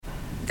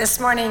This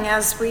morning,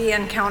 as we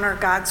encounter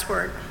God's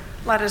word,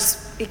 let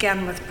us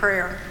begin with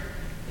prayer.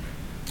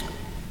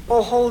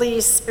 O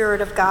Holy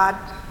Spirit of God,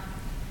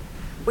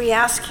 we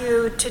ask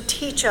you to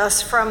teach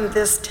us from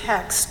this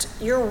text,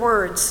 your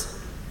words,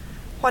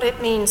 what it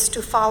means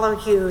to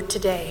follow you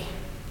today.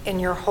 In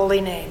your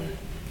holy name,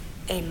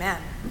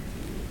 amen.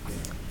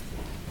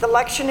 The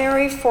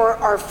lectionary for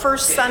our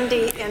first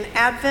Sunday in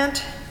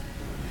Advent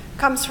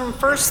comes from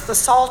first the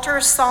Psalter,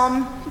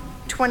 Psalm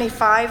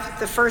 25,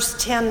 the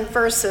first 10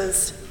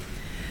 verses.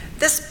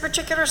 This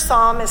particular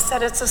psalm is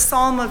said it's a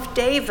psalm of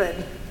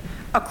David,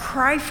 a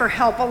cry for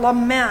help, a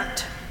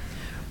lament,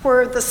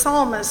 where the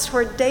psalmist,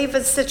 where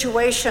David's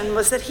situation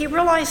was that he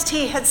realized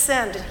he had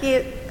sinned, he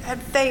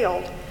had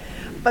failed,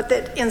 but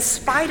that in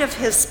spite of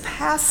his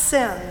past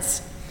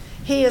sins,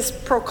 he is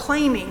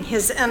proclaiming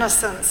his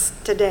innocence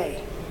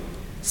today.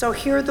 So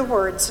hear the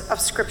words of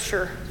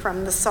Scripture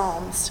from the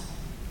Psalms.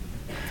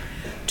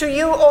 To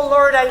you, O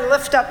Lord, I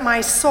lift up my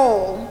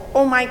soul.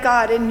 O my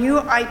God, in you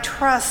I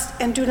trust,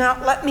 and do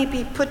not let me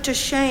be put to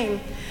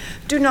shame.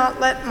 Do not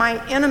let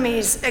my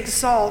enemies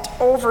exalt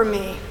over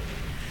me.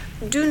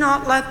 Do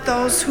not let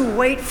those who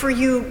wait for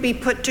you be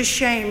put to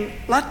shame.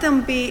 Let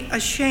them be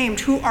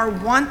ashamed who are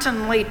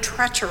wantonly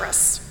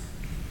treacherous.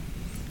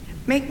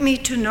 Make me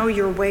to know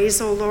your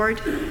ways, O Lord.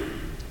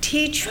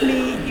 Teach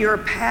me your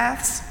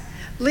paths.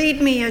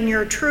 Lead me in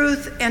your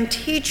truth and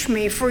teach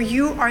me, for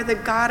you are the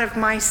God of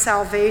my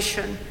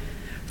salvation.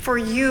 For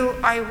you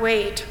I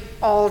wait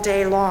all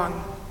day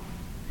long.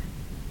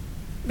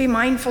 Be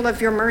mindful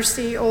of your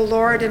mercy, O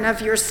Lord, and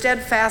of your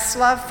steadfast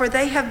love, for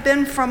they have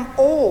been from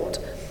old.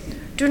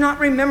 Do not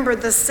remember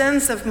the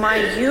sins of my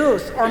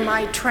youth or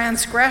my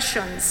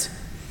transgressions.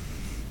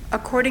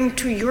 According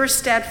to your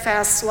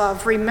steadfast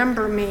love,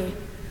 remember me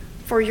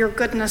for your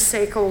goodness'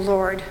 sake, O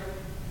Lord.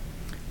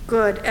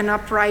 Good and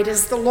upright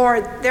is the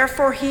Lord.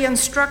 Therefore, he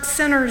instructs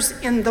sinners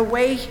in the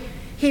way.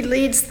 He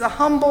leads the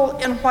humble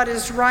in what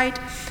is right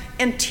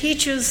and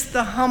teaches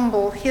the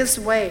humble his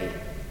way.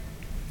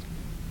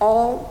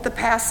 All the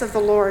paths of the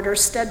Lord are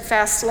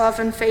steadfast love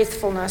and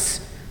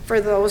faithfulness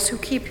for those who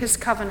keep his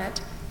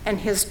covenant and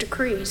his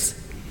decrees.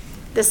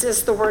 This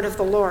is the word of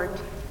the Lord.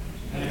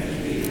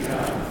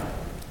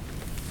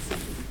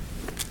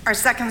 Our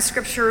second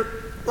scripture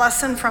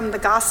lesson from the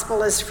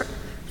gospel is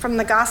from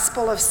the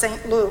Gospel of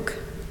St. Luke,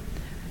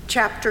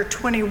 chapter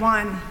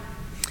 21.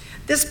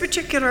 This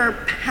particular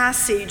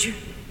passage,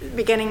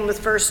 beginning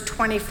with verse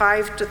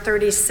 25 to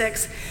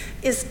 36,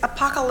 is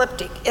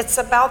apocalyptic. It's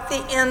about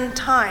the end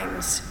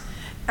times.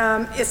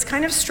 It's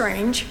kind of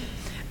strange,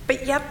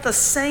 but yet the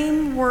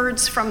same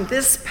words from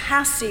this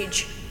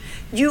passage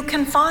you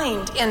can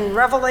find in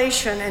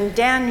Revelation and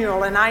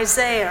Daniel and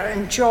Isaiah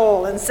and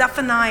Joel and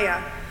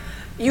Zephaniah.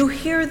 You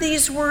hear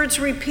these words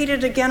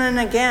repeated again and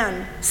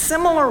again,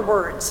 similar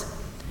words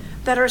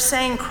that are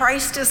saying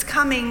Christ is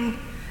coming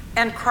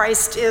and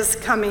Christ is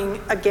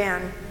coming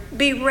again.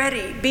 Be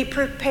ready, be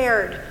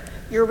prepared.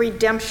 Your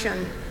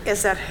redemption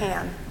is at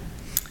hand.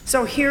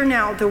 So hear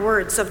now the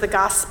words of the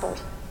gospel.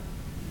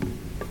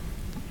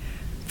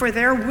 For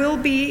there will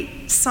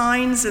be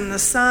signs in the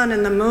sun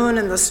and the moon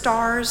and the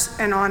stars,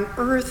 and on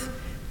earth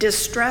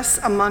distress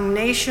among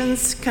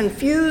nations,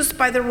 confused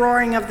by the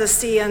roaring of the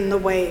sea and the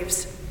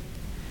waves.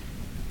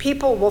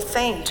 People will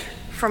faint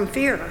from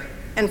fear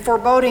and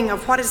foreboding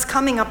of what is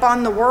coming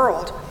upon the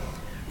world,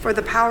 for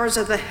the powers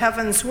of the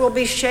heavens will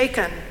be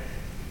shaken.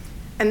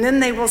 And then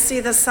they will see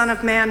the Son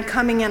of Man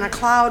coming in a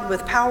cloud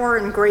with power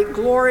and great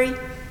glory.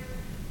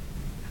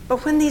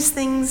 But when these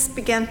things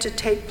begin to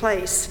take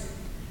place,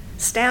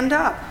 stand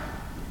up,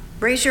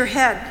 raise your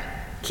head,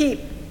 keep,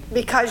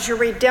 because your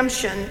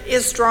redemption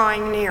is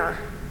drawing near.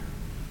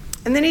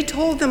 And then he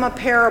told them a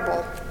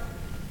parable.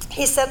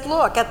 He said,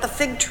 look at the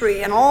fig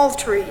tree and all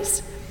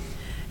trees.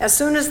 As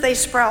soon as they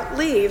sprout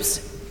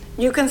leaves,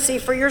 you can see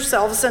for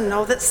yourselves and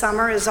know that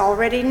summer is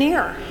already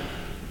near.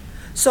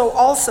 So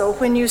also,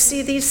 when you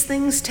see these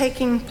things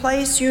taking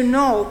place, you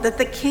know that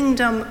the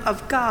kingdom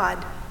of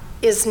God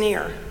is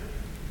near.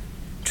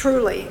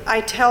 Truly,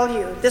 I tell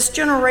you, this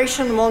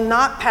generation will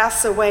not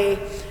pass away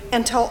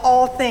until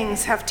all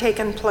things have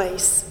taken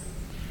place.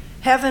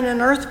 Heaven and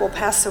earth will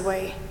pass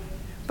away,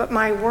 but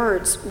my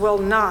words will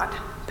not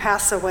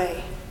pass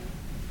away.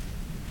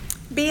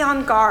 Be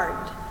on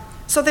guard,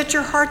 so that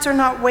your hearts are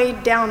not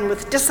weighed down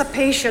with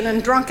dissipation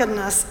and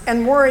drunkenness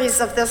and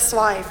worries of this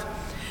life,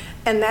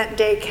 and that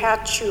day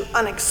catch you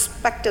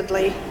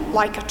unexpectedly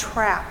like a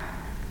trap.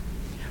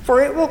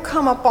 For it will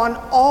come upon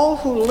all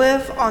who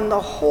live on the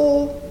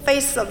whole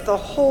face of the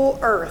whole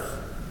earth.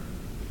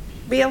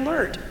 Be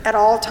alert at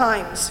all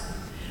times,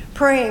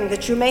 praying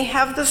that you may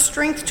have the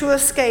strength to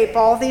escape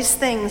all these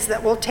things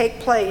that will take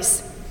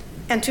place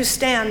and to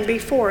stand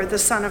before the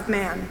Son of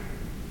Man.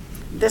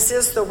 This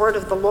is the word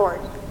of the Lord.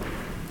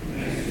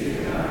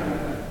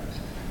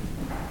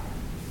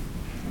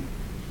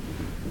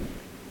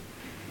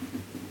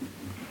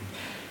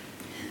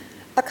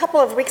 A couple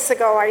of weeks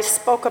ago, I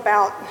spoke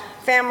about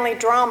family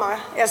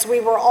drama as we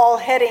were all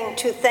heading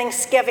to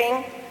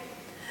Thanksgiving.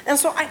 And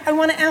so I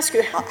want to ask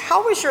you,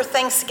 how was your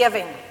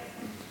Thanksgiving?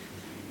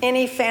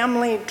 Any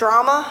family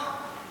drama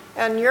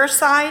on your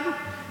side?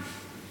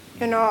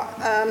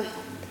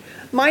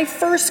 My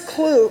first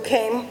clue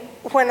came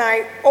when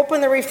I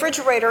opened the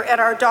refrigerator at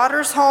our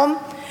daughter's home,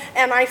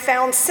 and I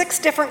found 6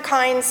 different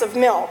kinds of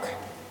milk,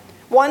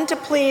 one to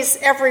please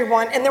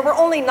everyone, and there were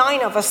only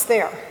 9 of us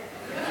there.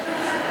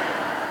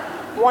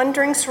 One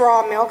drinks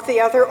raw milk, the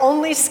other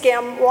only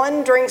skim,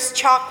 one drinks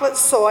chocolate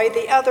soy,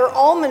 the other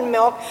almond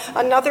milk,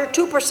 another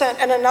 2%,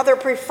 and another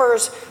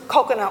prefers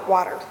coconut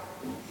water.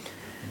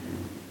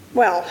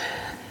 Well,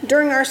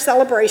 during our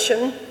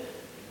celebration,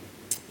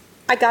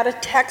 I got a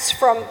text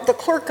from the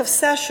clerk of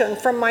session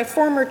from my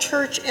former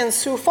church in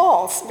Sioux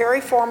Falls, very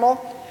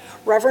formal,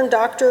 Reverend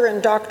Doctor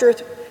and Doctor,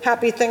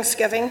 Happy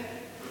Thanksgiving.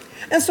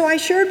 And so I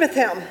shared with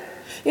him,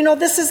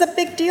 this is a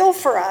big deal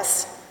for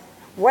us.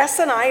 Wes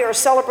and I are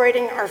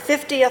celebrating our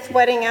 50th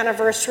wedding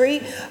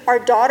anniversary. Our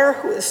daughter,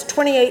 who is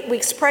 28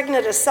 weeks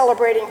pregnant, is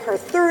celebrating her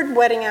 3rd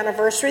wedding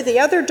anniversary. The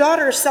other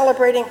daughter is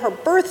celebrating her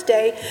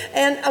birthday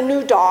and a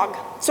new dog.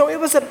 So it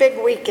was a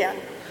big weekend.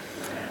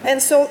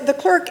 And so the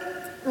clerk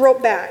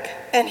wrote back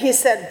and he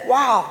said,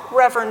 "Wow,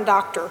 Reverend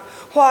Doctor,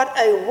 what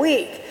a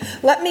week.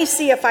 Let me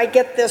see if I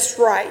get this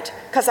right,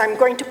 because I'm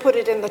going to put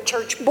it in the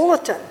church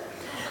bulletin.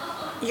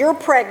 You're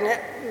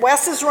pregnant.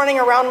 Wes is running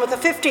around with a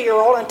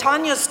 50-year-old, and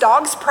Tanya's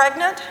dog's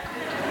pregnant."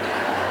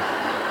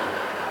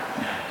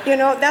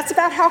 That's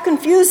about how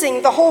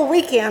confusing the whole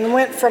weekend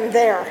went from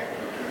there.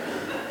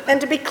 And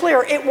to be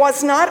clear, it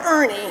was not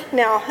Ernie.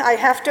 Now, I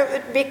have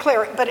to be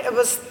clear, but it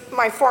was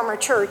my former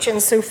church in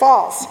Sioux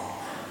Falls.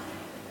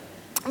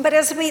 But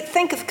as we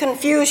think of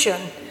confusion,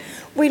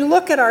 we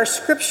look at our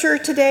scripture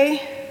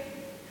today,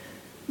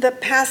 the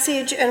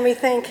passage, and we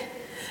think,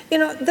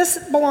 this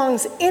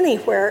belongs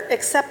anywhere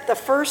except the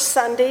first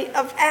Sunday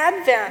of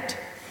Advent.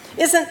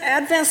 Isn't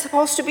Advent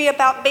supposed to be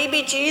about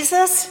baby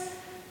Jesus?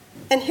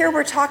 And here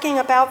we're talking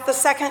about the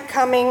second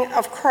coming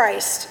of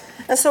Christ.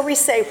 And so we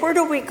say, where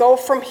do we go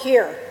from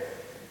here?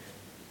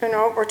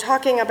 We're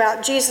talking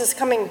about Jesus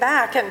coming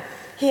back, and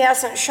he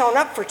hasn't shown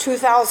up for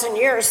 2,000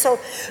 years. So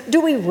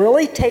do we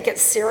really take it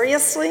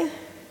seriously?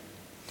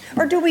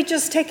 Or do we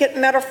just take it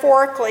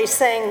metaphorically,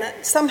 saying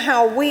that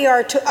somehow we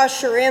are to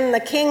usher in the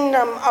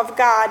kingdom of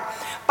God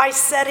by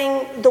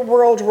setting the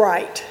world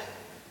right?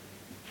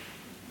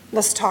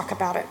 Let's talk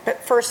about it.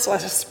 But first,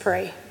 let us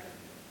pray.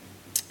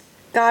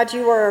 God,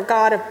 you are a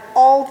God of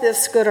all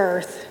this good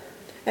earth.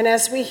 And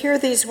as we hear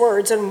these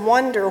words and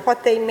wonder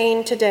what they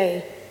mean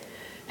today,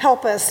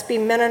 help us be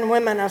men and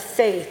women of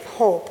faith,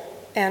 hope,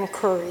 and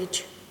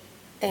courage.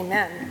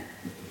 Amen.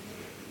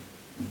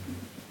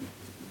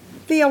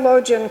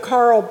 Theologian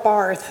Karl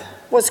Barth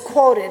was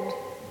quoted,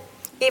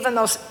 even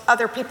though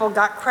other people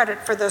got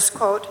credit for this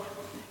quote.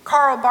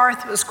 Karl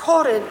Barth was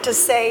quoted to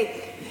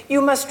say,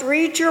 "You must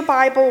read your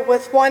Bible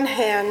with one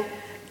hand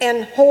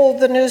and hold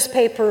the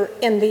newspaper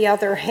in the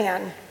other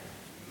hand."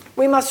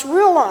 We must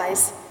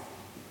realize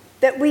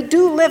that we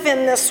do live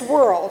in this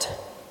world,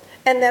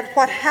 and that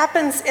what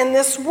happens in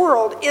this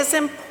world is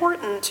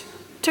important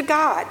to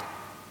God.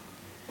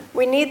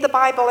 We need the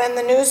Bible and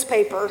the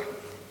newspaper,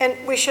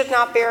 and we should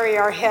not bury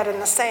our head in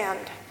the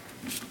sand.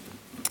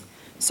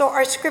 So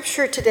our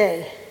scripture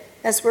today,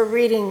 as we're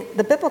reading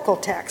the biblical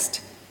text,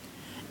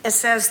 it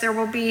says there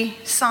will be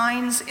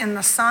signs in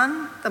the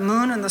sun, the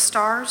moon, and the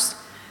stars,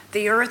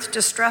 the earth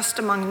distressed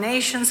among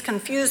nations,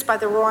 confused by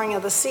the roaring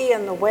of the sea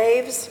and the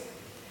waves.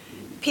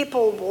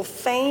 People will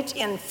faint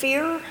in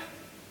fear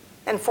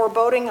and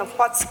foreboding of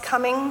what's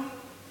coming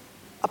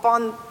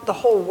upon the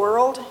whole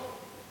world.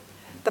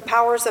 The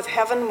powers of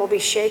heaven will be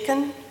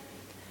shaken.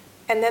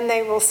 And then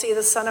they will see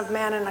the Son of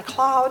Man in a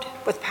cloud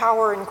with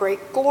power and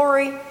great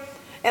glory.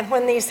 And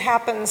when these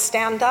happen,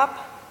 stand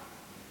up,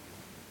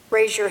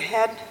 raise your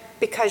head,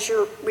 because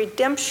your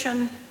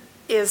redemption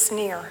is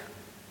near.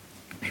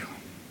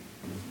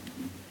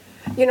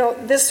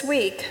 This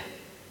week,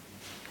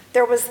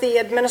 there was the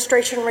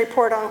administration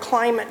report on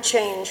climate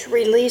change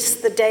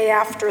released the day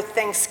after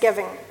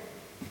Thanksgiving.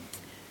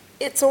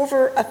 It's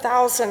over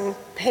 1,000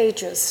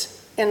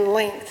 pages in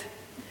length.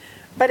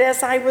 But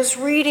as I was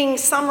reading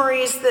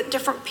summaries that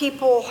different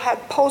people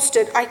had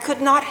posted, I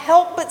could not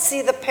help but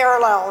see the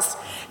parallels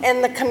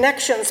and the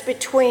connections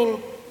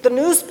between the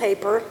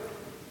newspaper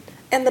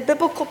and the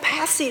biblical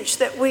passage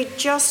that we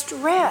just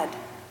read.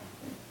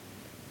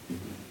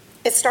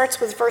 It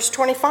starts with verse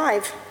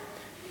 25,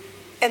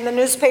 and the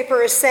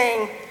newspaper is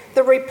saying,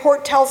 the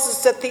report tells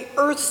us that the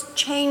Earth's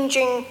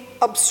changing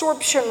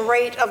absorption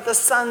rate of the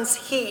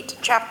sun's heat,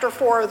 chapter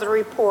 4 of the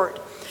report.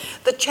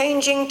 The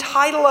changing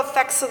tidal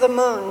effects of the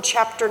moon,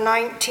 chapter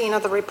 19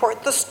 of the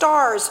report. The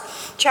stars,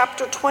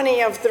 chapter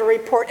 20 of the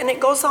report. And it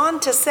goes on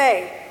to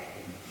say,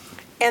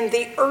 and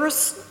the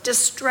earth's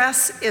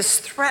distress is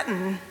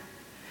threatening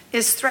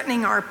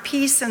our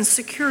peace and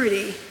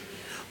security,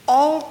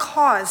 all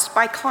caused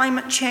by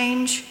climate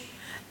change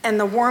and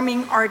the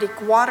warming Arctic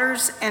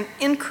waters and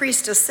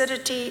increased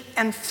acidity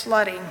and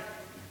flooding.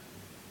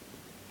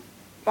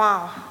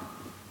 Wow.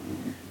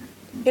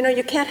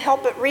 You can't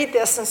help but read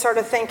this and sort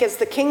of think, is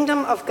the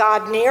kingdom of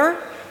God near?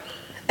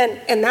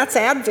 And that's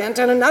Advent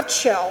in a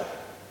nutshell.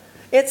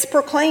 It's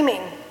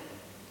proclaiming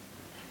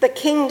the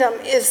kingdom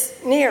is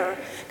near,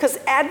 because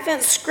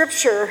Advent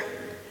scripture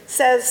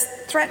says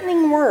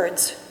threatening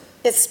words.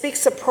 It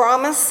speaks of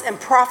promise and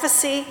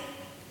prophecy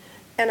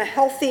and a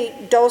healthy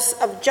dose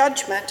of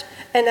judgment,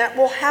 and that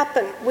will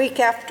happen week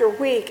after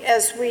week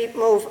as we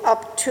move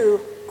up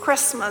to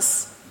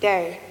Christmas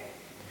Day.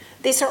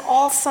 These are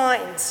all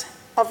signs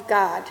of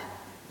God.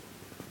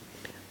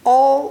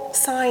 All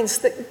signs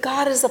that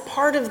God is a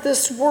part of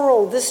this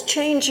world, this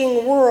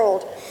changing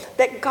world,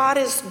 that God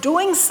is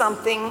doing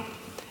something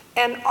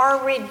and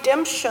our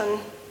redemption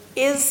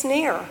is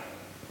near.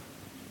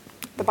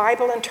 The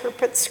Bible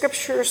interprets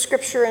Scripture,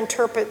 Scripture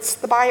interprets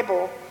the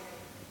Bible.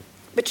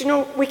 But you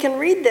know, we can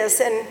read this,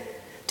 and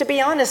to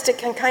be honest, it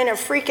can kind of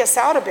freak us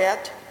out a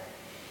bit.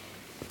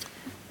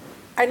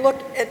 I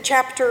looked at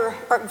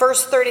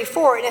verse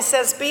 34, and it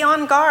says, "Be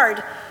on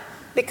guard,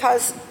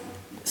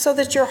 so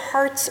that your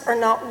hearts are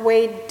not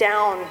weighed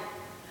down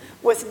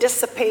with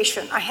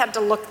dissipation." I had to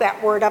look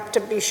that word up to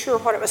be sure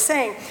what it was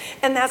saying.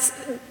 And that's,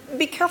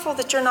 be careful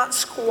that you're not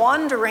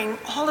squandering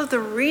all of the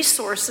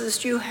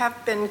resources you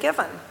have been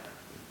given,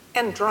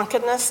 and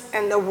drunkenness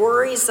and the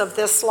worries of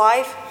this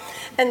life,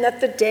 and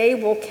that the day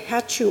will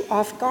catch you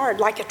off guard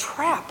like a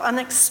trap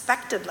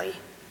unexpectedly.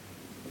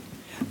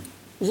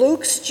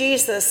 Luke's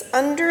Jesus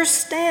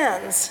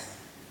understands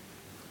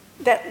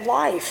that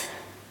life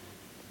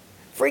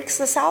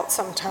freaks us out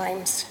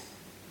sometimes.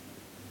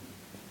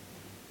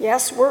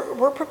 Yes,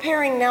 we're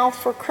preparing now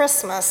for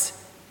Christmas,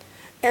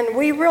 and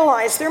we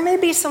realize there may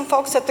be some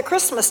folks at the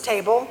Christmas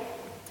table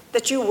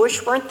that you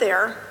wish weren't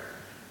there,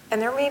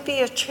 and there may be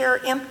a chair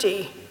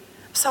empty,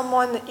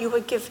 someone that you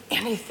would give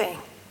anything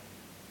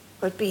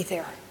would be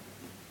there.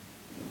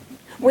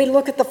 We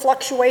look at the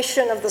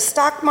fluctuation of the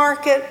stock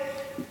market.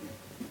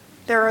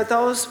 There are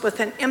those with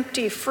an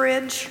empty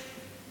fridge.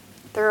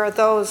 There are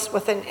those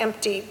with an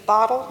empty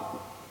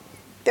bottle.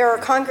 There are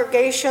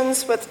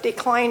congregations with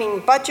declining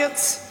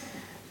budgets.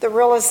 The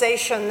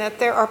realization that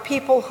there are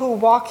people who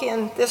walk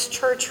in this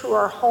church who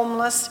are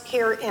homeless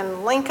here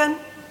in Lincoln.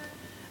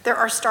 There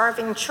are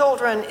starving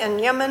children in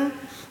Yemen.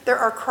 There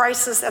are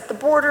crises at the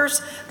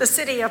borders. The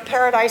city of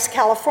Paradise,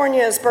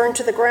 California is burned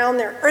to the ground.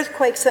 There are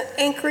earthquakes at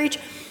Anchorage.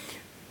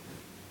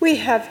 We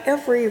have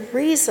every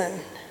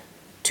reason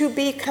to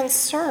be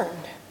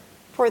concerned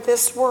for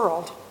this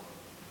world.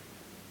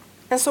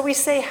 And so we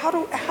say, how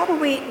do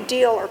we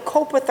deal or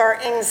cope with our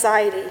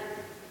anxiety?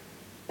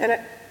 And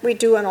we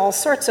do in all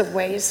sorts of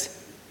ways.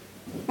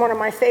 One of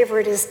my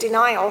favorite is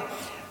denial.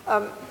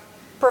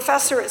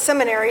 Professor at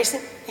seminaries,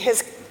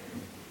 his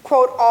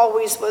quote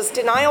always was,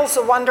 "Denial's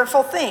a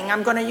wonderful thing.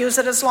 I'm going to use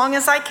it as long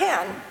as I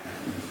can."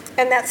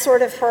 And that's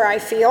sort of where I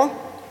feel.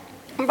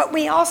 But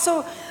we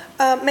also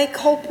may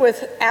cope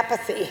with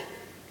apathy.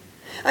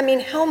 I mean,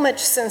 how much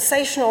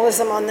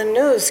sensationalism on the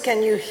news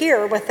can you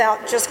hear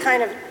without just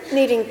kind of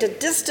needing to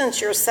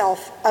distance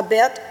yourself a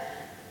bit,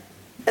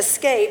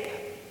 escape,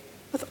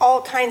 with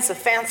all kinds of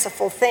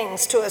fanciful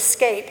things to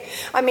escape.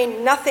 I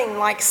mean, nothing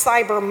like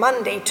Cyber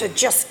Monday to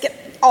just get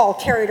all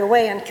carried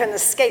away and can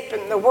escape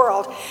in the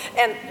world.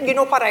 And you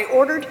know what I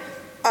ordered?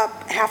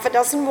 Half a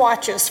dozen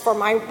watches for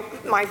my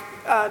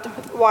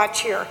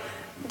watch here.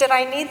 Did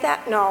I need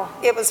that? No,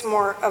 it was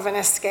more of an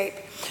escape.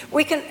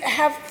 We can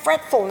have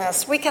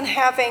fretfulness, we can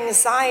have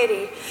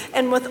anxiety,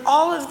 and with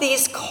all of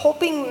these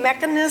coping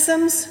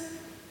mechanisms,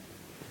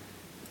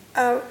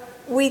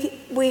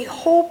 we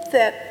hope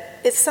that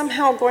it's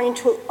somehow going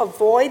to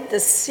avoid the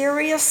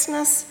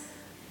seriousness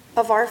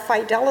of our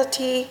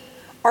fidelity,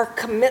 our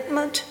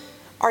commitment,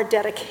 our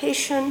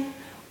dedication,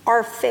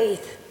 our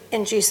faith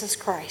in Jesus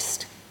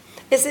Christ.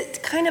 Is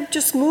it kind of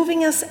just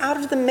moving us out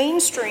of the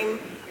mainstream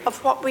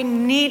of what we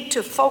need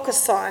to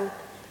focus on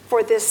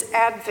for this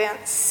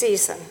Advent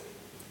season?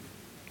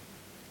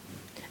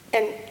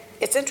 And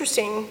it's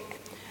interesting,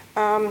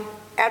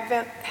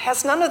 Advent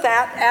has none of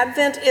that.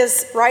 Advent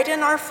is right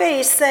in our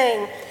face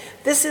saying,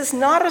 this is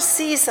not a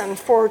season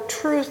for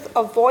truth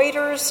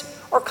avoiders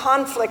or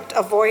conflict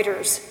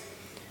avoiders.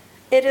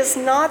 It is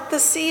not the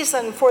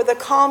season for the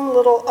calm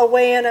little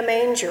away in a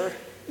manger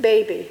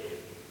baby.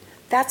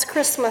 That's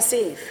Christmas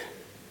Eve.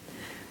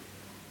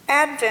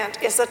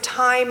 Advent is a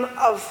time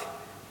of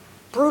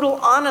brutal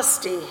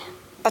honesty,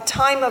 a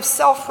time of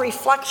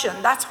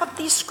self-reflection. That's what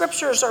these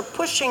scriptures are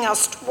pushing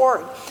us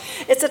toward.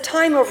 It's a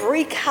time of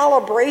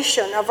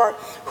recalibration of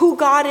who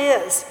God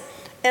is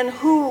and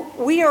who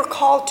we are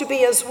called to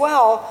be as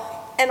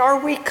well. And are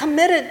we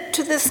committed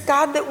to this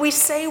God that we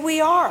say we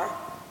are?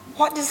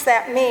 What does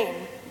that mean?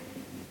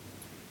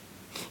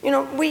 You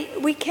know,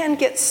 we can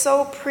get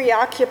so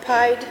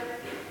preoccupied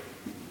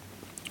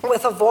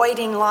with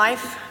avoiding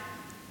life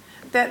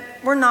that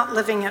we're not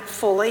living it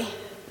fully,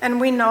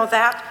 and we know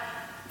that,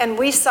 and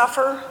we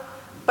suffer,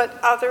 but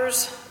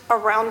others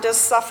around us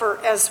suffer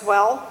as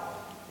well.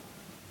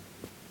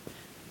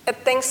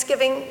 At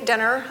Thanksgiving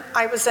dinner,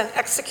 I was in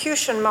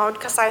execution mode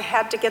because I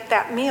had to get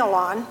that meal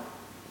on,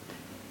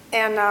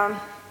 and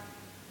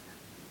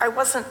I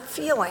wasn't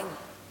feeling.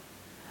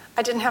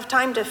 I didn't have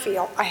time to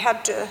feel. I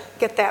had to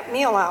get that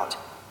meal out.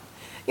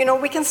 You know,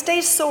 we can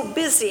stay so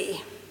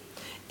busy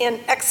in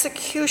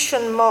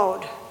execution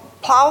mode,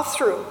 plow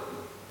through,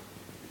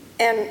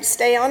 and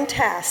stay on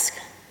task.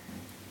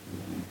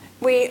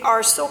 We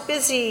are so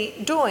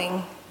busy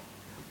doing,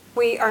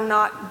 we are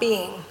not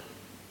being.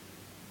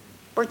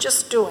 We're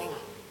just doing.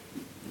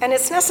 And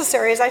it's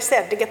necessary, as I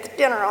said, to get the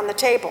dinner on the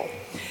table.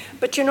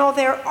 But you know,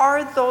 there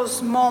are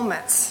those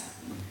moments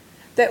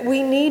that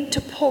we need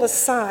to pull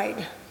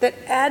aside, that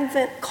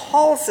Advent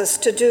calls us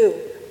to do,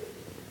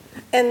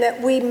 and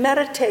that we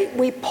meditate,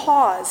 we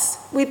pause,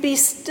 we be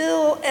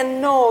still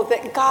and know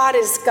that God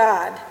is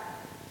God.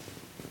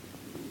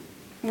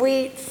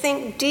 We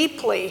think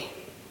deeply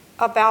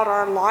about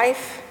our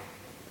life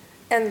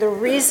and the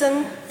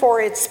reason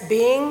for its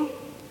being,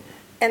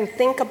 and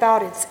think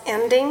about its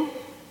ending.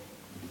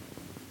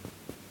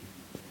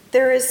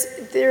 There's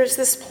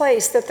this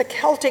place that the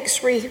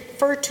Celtics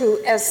refer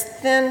to as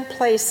thin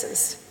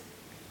places,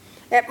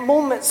 at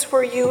moments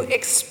where you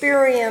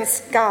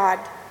experience God,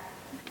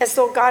 as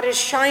though God is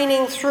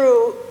shining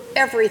through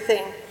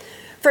everything.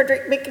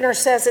 Frederick Buechner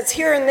says it's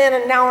here and then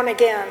and now and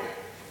again,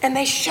 and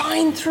they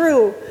shine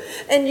through,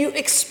 and you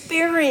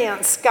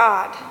experience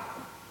God,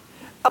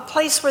 a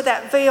place where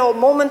that veil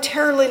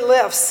momentarily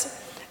lifts,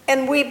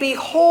 and we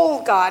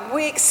behold God.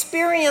 We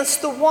experience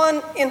the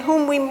one in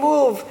whom we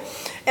move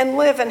and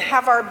live and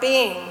have our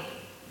being.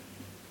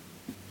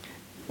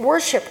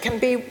 Worship can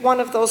be one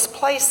of those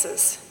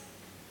places.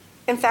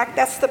 In fact,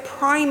 that's the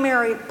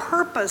primary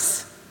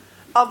purpose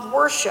of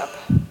worship.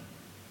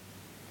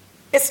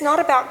 It's not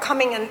about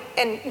coming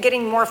and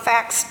getting more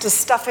facts to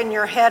stuff in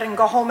your head and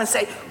go home and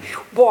say,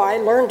 boy, I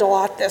learned a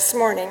lot this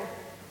morning.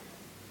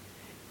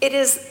 It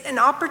is an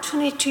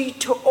opportunity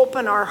to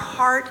open our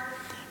heart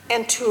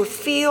and to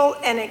feel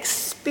and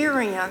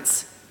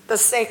experience the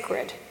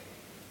sacred.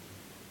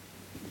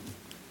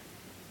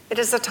 It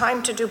is a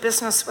time to do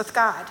business with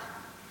God.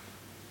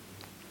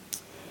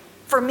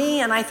 For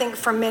me, and I think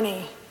for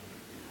many,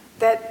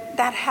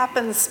 that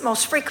happens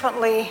most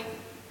frequently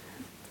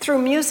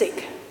through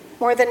music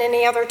more than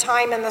any other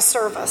time in the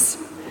service.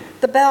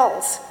 The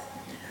bells,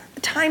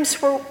 times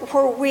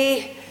where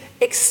we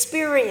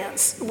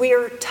experience, we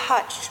are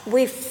touched,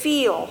 we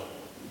feel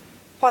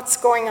what's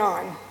going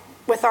on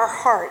with our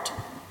heart.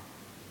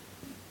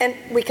 And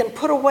we can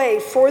put away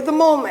for the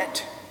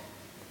moment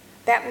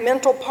that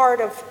mental part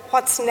of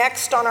what's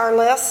next on our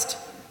list,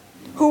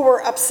 who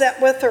we're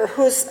upset with or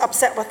who's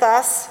upset with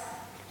us,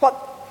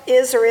 what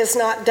is or is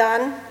not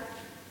done.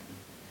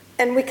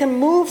 And we can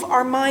move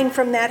our mind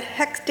from that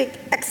hectic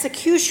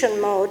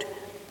execution mode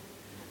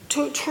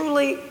to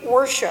truly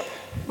worship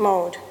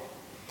mode.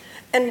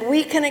 And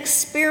we can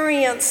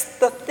experience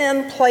the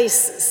thin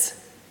places.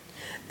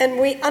 And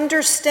we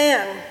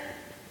understand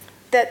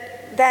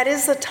that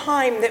is a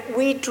time that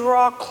we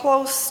draw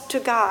close to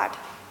God.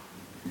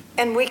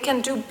 And we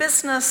can do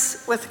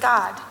business with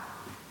God.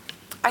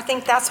 I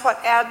think that's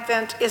what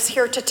Advent is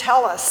here to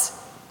tell us.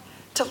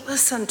 To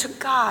listen to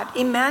God,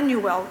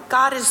 Emmanuel,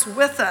 God is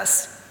with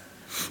us.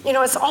 You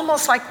know, it's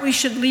almost like we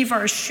should leave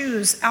our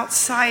shoes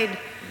outside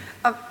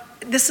of,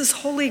 this is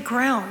holy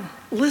ground.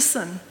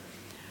 Listen,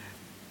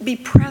 be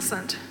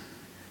present,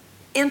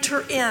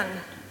 enter in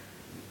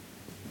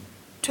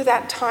to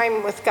that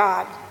time with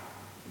God.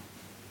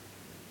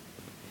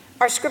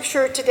 Our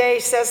scripture today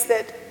says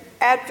that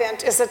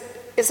Advent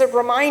is a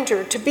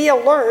reminder to be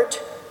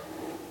alert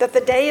that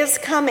the day is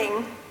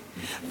coming.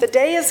 The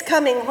day is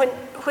coming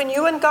when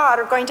you and God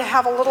are going to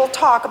have a little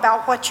talk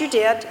about what you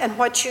did and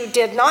what you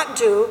did not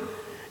do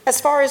as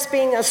far as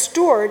being a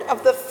steward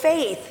of the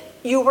faith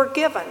you were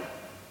given.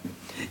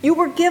 You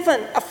were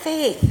given a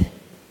faith.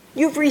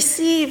 You've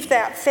received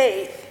that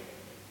faith.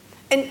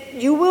 And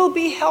you will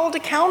be held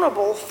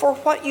accountable for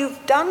what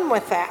you've done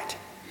with that,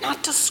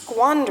 not to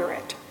squander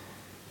it.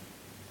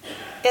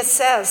 It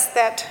says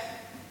that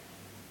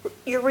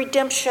your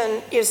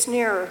redemption is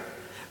near,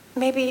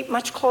 maybe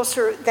much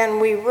closer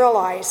than we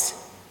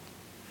realize.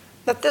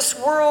 That this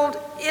world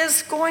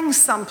is going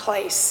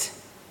someplace.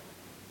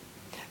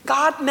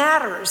 God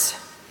matters.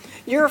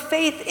 Your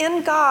faith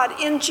in God,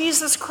 in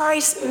Jesus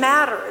Christ,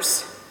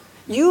 matters.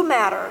 You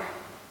matter.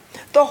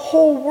 The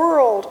whole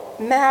world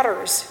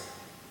matters.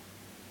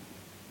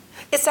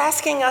 It's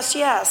asking us,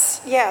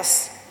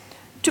 yes,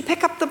 to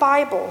pick up the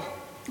Bible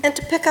and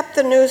to pick up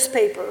the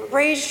newspaper.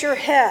 Raise your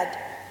head.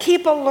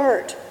 Keep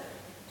alert.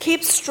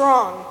 Keep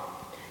strong.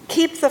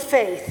 Keep the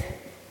faith.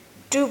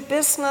 Do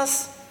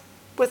business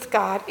with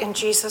God in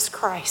Jesus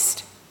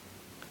Christ.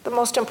 The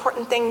most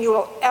important thing you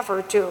will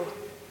ever do.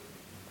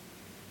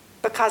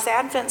 Because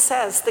Advent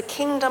says the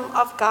kingdom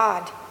of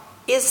God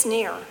is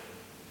near.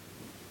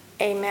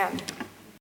 Amen.